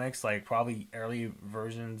comics, like probably early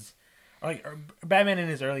versions, like Batman in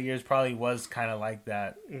his early years probably was kind of like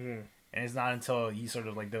that. Mm-hmm. And it's not until he sort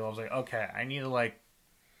of like develops like, okay, I need to like,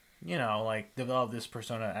 like develop this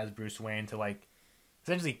persona as Bruce Wayne to like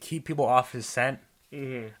essentially keep people off his scent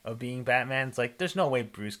of being Batman. It's like, there's no way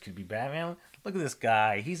Bruce could be Batman. Look at this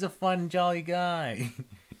guy. He's a fun, jolly guy.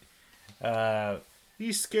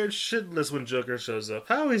 He's scared shitless when Joker shows up.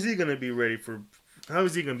 How is he going to be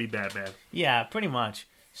Batman? Yeah, pretty much.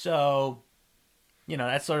 So,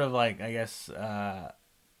 that's sort of like, I guess, that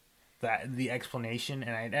the explanation.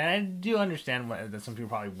 And I do understand that some people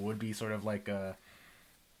probably would be sort of like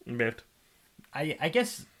miffed. I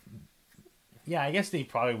guess... Yeah, I guess they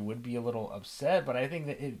probably would be a little upset, but I think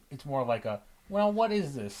that it's more like a, well, what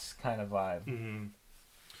is this kind of vibe? Mm-hmm.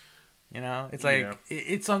 It's like,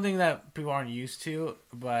 it's something that people aren't used to,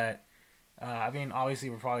 but, I mean,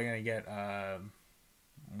 obviously we're probably going to get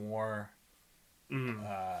more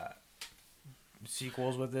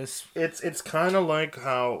sequels with this. It's kind of like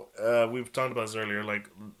how, we've talked about this earlier, like,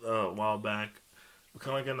 a while back,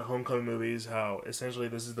 kind of like in the Homecoming movies, how essentially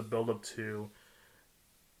this is the build-up to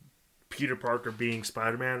Peter Parker being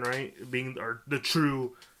Spider-Man, right? Being the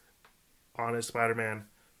true, honest Spider-Man.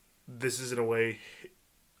 This is in a way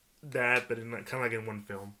that, but in kind of like in one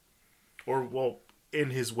film, or well, in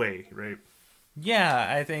his way, right? Yeah,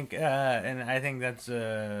 I think, and I think that's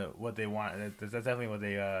what they want. That's definitely what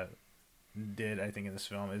they did. I think in this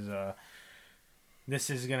film is this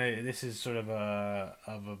is sort of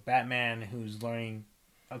a Batman who's learning.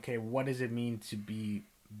 Okay, what does it mean to be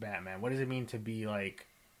Batman? What does it mean to be like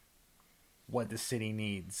what the city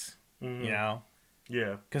needs, Yeah.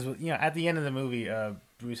 Because, at the end of the movie,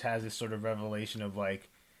 Bruce has this sort of revelation of, like,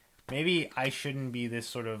 maybe I shouldn't be this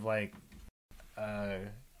sort of, like,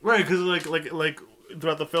 Right, because, like,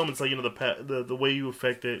 throughout the film, it's like, the way you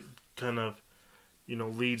affect it kind of,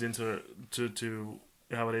 leads into to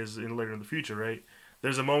how it is later in the future, right?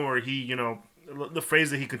 There's a moment where he, the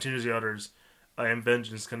phrase that he continuously utters, I am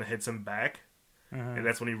vengeance, kind of hits him back. Mm-hmm. And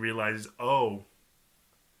that's when he realizes, oh,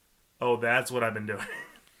 that's what I've been doing.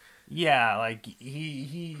 Yeah, like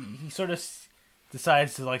he sort of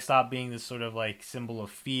decides to like stop being this sort of like symbol of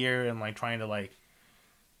fear and like trying to like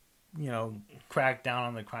crack down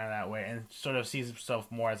on the crime that way, and sort of sees himself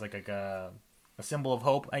more as like a symbol of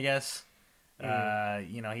hope, I guess.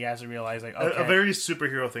 Mm. He has to realize like okay, a very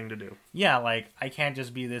superhero thing to do. Yeah, like I can't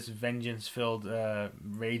just be this vengeance-filled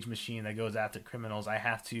rage machine that goes after criminals. I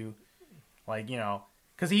have to, like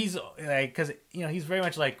because he's very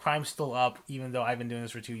much like crime's still up, even though I've been doing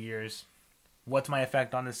this for 2 years. What's my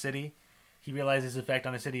effect on the city? He realizes his effect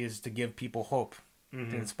on the city is to give people hope, to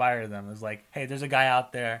inspire them. It's like, hey, there's a guy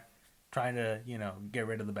out there trying to get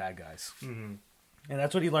rid of the bad guys. Mm-hmm. And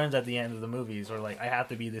that's what he learns at the end of the movies, or like, I have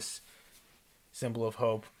to be this symbol of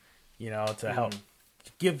hope, to help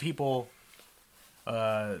give people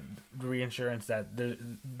the reassurance that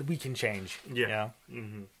we can change. Yeah.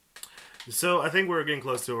 So I think we're getting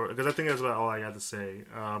close to it, because I think that's about all I got to say.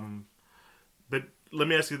 But let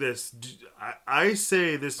me ask you this. I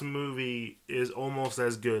say this movie is almost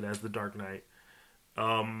as good as The Dark Knight.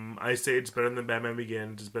 I say it's better than Batman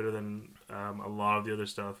Begins. It's better than a lot of the other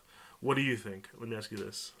stuff. What do you think? Let me ask you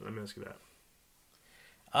this. Let me ask you that.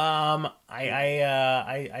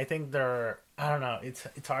 I think they're. I don't know.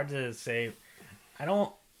 It's hard to say. I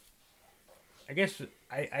guess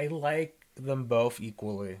I like them both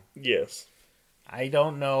equally. Yes. I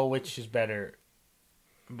don't know which is better,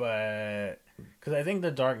 but because I think The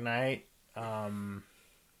Dark Knight. I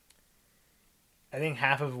think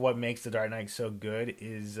half of what makes The Dark Knight so good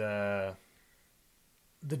is the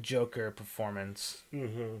Joker performance.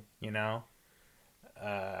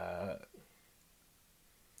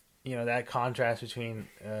 That contrast between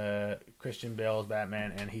Christian Bale's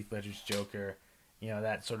Batman and Heath Ledger's Joker.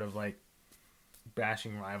 That sort of like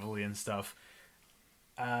bashing rivalry and stuff.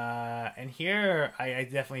 And here, I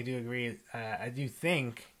definitely do agree. I do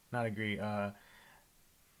think, not agree,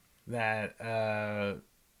 that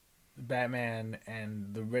Batman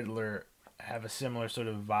and the Riddler have a similar sort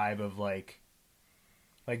of vibe of like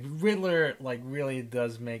Riddler like really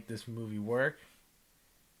does make this movie work,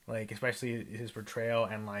 like especially his portrayal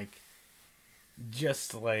and like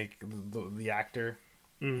just like the actor,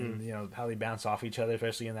 and, how they bounce off each other,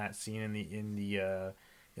 especially in that scene in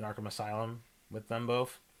Arkham Asylum with them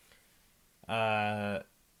both. And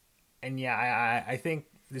yeah, I think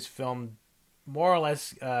this film more or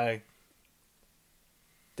less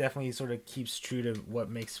definitely sort of keeps true to what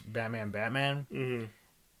makes Batman.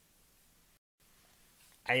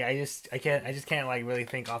 I just can't like really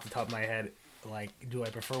think off the top of my head, like, do I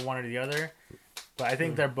prefer one or the other? But I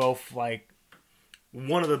think they're both like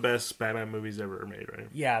one of the best Batman movies ever made, right?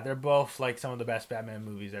 Yeah, they're both like some of the best Batman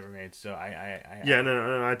movies ever made. So no,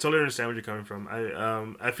 I totally understand where you're coming from.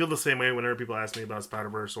 I feel the same way whenever people ask me about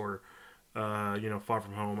Spider-Verse or Far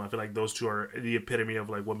From Home. I feel like those two are the epitome of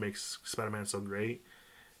like what makes Spider-Man so great.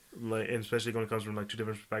 Like, and especially when it comes from like two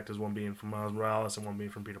different perspectives, one being from Miles Morales and one being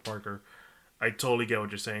from Peter Parker. I totally get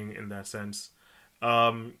what you're saying in that sense.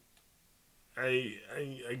 I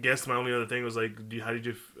guess my only other thing was like, how did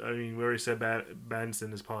you? I mean, we already said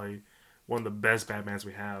Pattinson is probably one of the best Batmans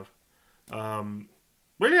we have.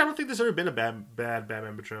 Really, I don't think there's ever been a bad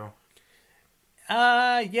Batman portrayal.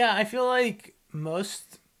 Yeah, I feel like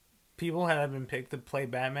most people have been picked to play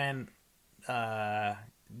Batman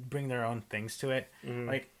bring their own things to it.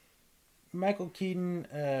 Like Michael Keaton,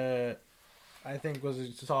 I think was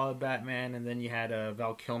a solid Batman, and then you had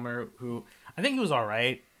Val Kilmer, who I think he was all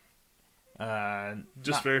right.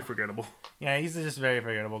 Very forgettable. Yeah, he's just very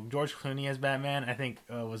forgettable. George Clooney as Batman, I think,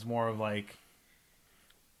 was more of like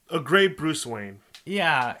a great Bruce Wayne.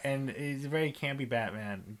 Yeah, and he's a very campy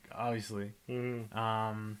Batman, obviously.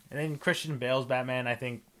 And then Christian Bale's Batman, I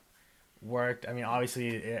think, worked. I mean,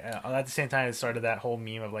 obviously, at the same time, it started that whole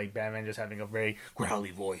meme of like Batman just having a very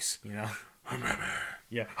growly voice, I'm Batman.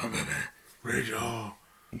 Yeah, I'm Batman. Rachel,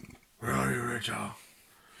 where are you, Rachel?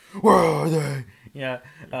 Where are they? Yeah.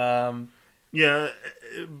 Yeah,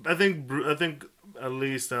 I think at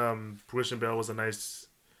least Christian Bale was a nice.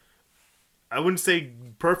 I wouldn't say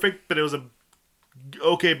perfect, but it was a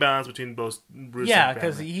okay balance between both Bruce. Yeah,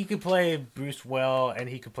 because he could play Bruce well, and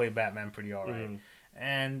he could play Batman pretty alright.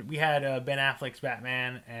 And we had Ben Affleck's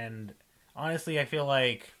Batman, and honestly, I feel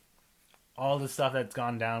like all the stuff that's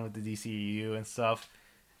gone down with the DCEU and stuff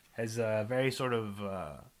has very sort of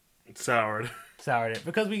soured it,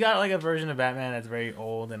 because we got like a version of Batman that's very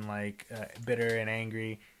old and like bitter and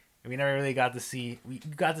angry. And we never really got to see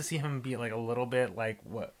him be like a little bit like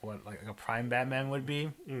what like a prime Batman would be.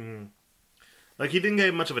 Like, he didn't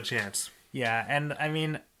get much of a chance. Yeah, and I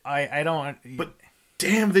mean, I don't. But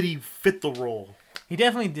damn, that he fit the role. He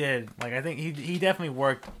definitely did. Like, I think he definitely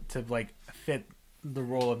worked to like fit the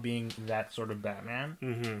role of being that sort of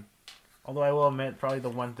Batman. Although I will admit, probably the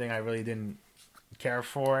one thing I really didn't care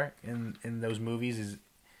for in those movies is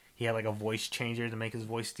he had like a voice changer to make his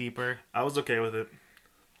voice deeper. I was okay with it.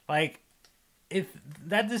 Like, if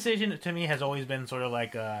that decision to me has always been sort of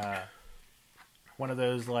like one of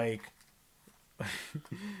those like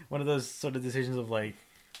one of those sort of decisions of like,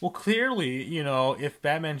 well, clearly, if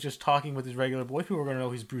Batman's just talking with his regular voice, people are going to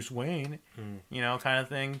know he's Bruce Wayne, kind of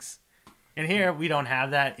things. And here, we don't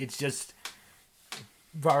have that. It's just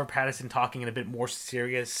Robert Pattinson talking in a bit more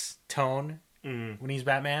serious tone when he's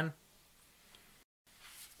Batman.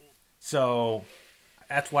 So,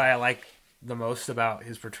 that's why I like the most about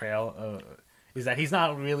his portrayal is that he's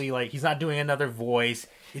not really he's not doing another voice.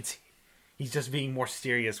 He's just being more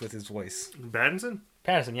serious with his voice. Pattinson?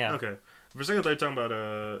 Pattinson, yeah. Okay. For a second, I thought you were talking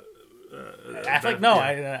about Affleck. No,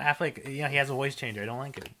 yeah. Affleck. He has a voice changer. I don't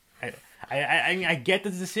like it. I get the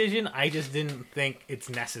decision. I just didn't think it's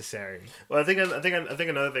necessary. Well, I think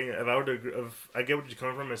another thing. If I were to, I get what you're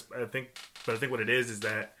coming from. I think what it is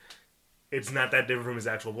that it's not that different from his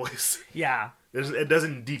actual voice. Yeah. It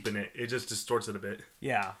doesn't deepen it. It just distorts it a bit.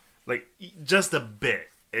 Yeah. Like just a bit.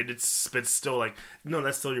 It's still like no,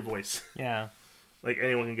 that's still your voice. Yeah. Like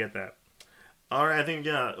anyone can get that. All right, I think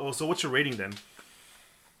yeah. Well, so what's your rating then?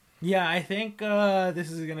 Yeah, I think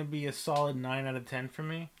this is gonna be a solid 9 out of 10 for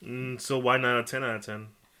me. So why 9 out of 10 out of 10?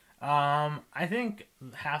 I think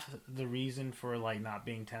half the reason for not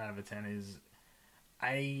being 10 out of 10 is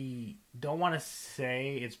I don't want to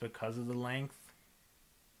say it's because of the length,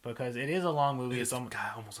 because it is a long movie. It's almost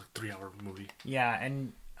like 3-hour movie. Yeah,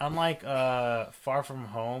 and unlike Far From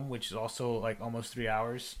Home, which is also almost 3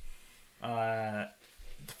 hours, Far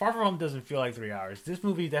From Home doesn't feel like 3 hours. This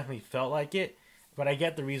movie definitely felt like it. But I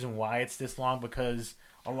get the reason why it's this long, because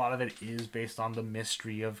a lot of it is based on the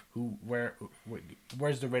mystery of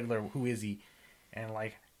where's the Riddler, who is he, and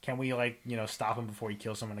can we stop him before he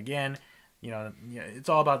kills someone again? It's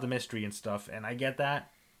all about the mystery and stuff, and I get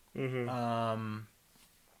that. Mm-hmm.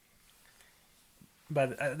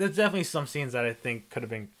 But there's definitely some scenes that I think could have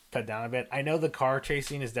been cut down a bit. I know the car chase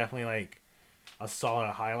scene is definitely a solid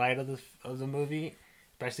highlight of the movie,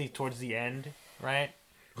 especially towards the end, right?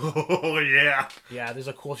 Oh yeah, yeah. There's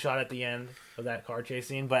a cool shot at the end of that car chase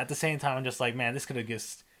scene, but at the same time, I'm just man, this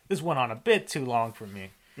went on a bit too long for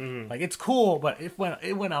me. Mm-hmm. It's cool, but it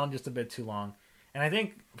went on just a bit too long. And I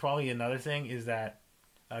think probably another thing is that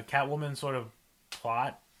Catwoman sort of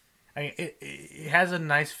plot. It has a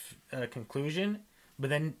nice conclusion, but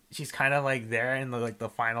then she's kind of there in the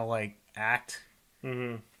final act,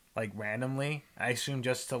 mm-hmm. Randomly. I assume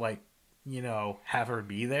just to have her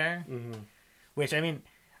be there, mm-hmm. Which I mean.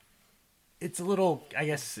 It's a little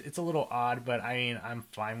odd, but I'm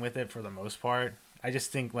fine with it for the most part. I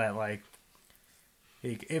just think that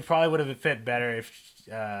it probably would have fit better if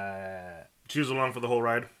she was along for the whole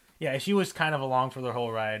ride. Yeah, she was kind of along for the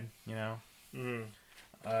whole ride,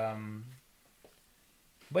 Mm-hmm.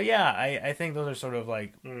 But yeah, I think those are sort of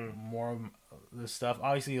more of the stuff.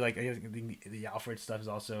 Obviously, I think the Alfred stuff is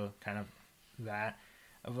also kind of that.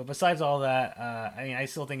 But besides all that, I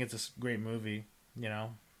still think it's a great movie.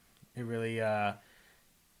 It really,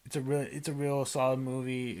 it's a real solid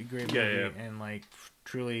movie, a great movie, and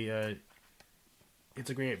truly, it's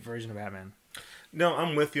a great version of Batman. No,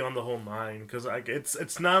 I'm with you on the whole 9 because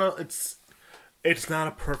it's not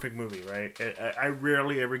a perfect movie, right? I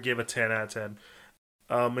rarely ever give a 10 out of 10.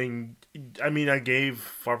 I mean, I gave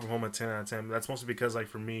Far From Home a 10 out of 10. That's mostly because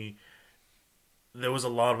for me, there was a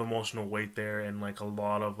lot of emotional weight there and a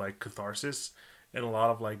lot of catharsis and a lot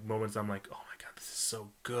of moments I'm oh my god, this is so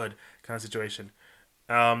good kind of situation.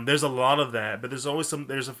 There's a lot of that, but there's always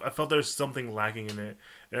I felt there's something lacking in it,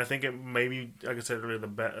 and I think it maybe, like I said earlier,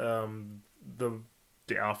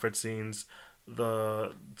 the Alfred scenes,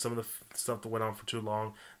 some of the stuff that went on for too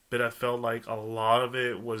long, but I felt like a lot of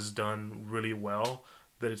it was done really well.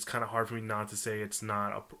 That it's kind of hard for me not to say it's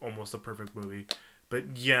not almost a perfect movie.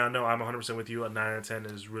 But yeah, no, I'm 100% with you. A 9 out of 10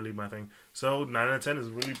 is really my thing. So 9 out of 10 is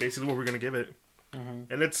really basically what we're gonna give it.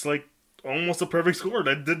 Mm-hmm. And it's almost a perfect score.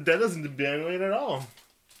 That doesn't debate at all.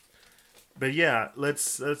 But yeah,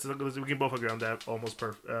 let's we can both agree on that. Almost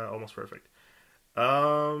perfect.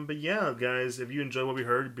 But yeah, guys, if you enjoy what we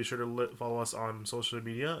heard, be sure to follow us on social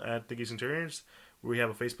media at the Geek Centurions. We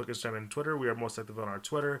have a Facebook, Instagram, and Twitter. We are most active on our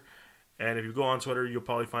Twitter. And if you go on Twitter, you'll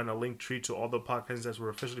probably find a link tree to all the podcasts that we're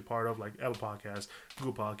officially part of, like Apple Podcasts,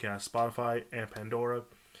 Google Podcasts, Spotify, and Pandora,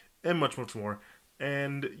 and much, much more.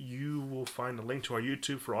 And you will find a link to our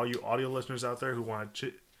YouTube for all you audio listeners out there who want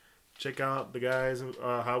to check out the guys,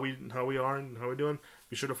 how we are and how we're doing.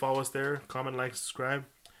 Be sure to follow us there, comment, like, subscribe.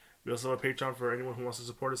 We also have a Patreon for anyone who wants to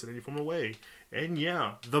support us in any form of way. And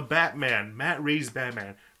yeah, the Batman, Matt Reeves'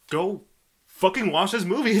 Batman. Go fucking watch this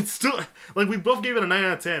movie. It's still we both gave it a 9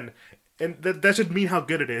 out of 10, and that should mean how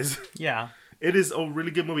good it is. Yeah, it is a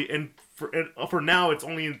really good movie, and for now, it's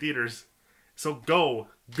only in theaters. So go.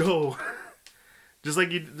 Just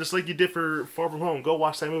like you did for Far From Home, go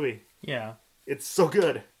watch that movie. Yeah, it's so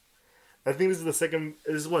good. I think this is the second.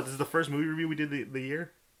 This is the first movie review we did the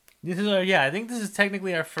year. This is I think this is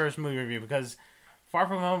technically our first movie review because Far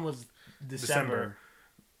From Home was December.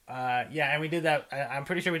 Yeah, and we did that. I'm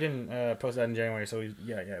pretty sure we didn't post that in January. So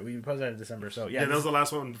we posted that in December. So yeah, that was the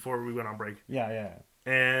last one before we went on break. Yeah.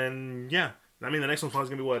 And yeah, I mean the next one's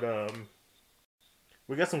probably gonna be what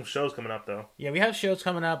We got some shows coming up though. Yeah, we have shows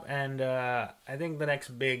coming up, and I think the next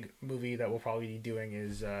big movie that we'll probably be doing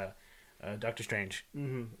is Doctor Strange.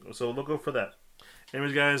 Mm-hmm. So look out for that.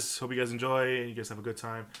 Anyways, guys, hope you guys enjoy and you guys have a good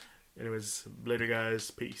time. Anyways, later,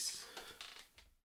 guys. Peace.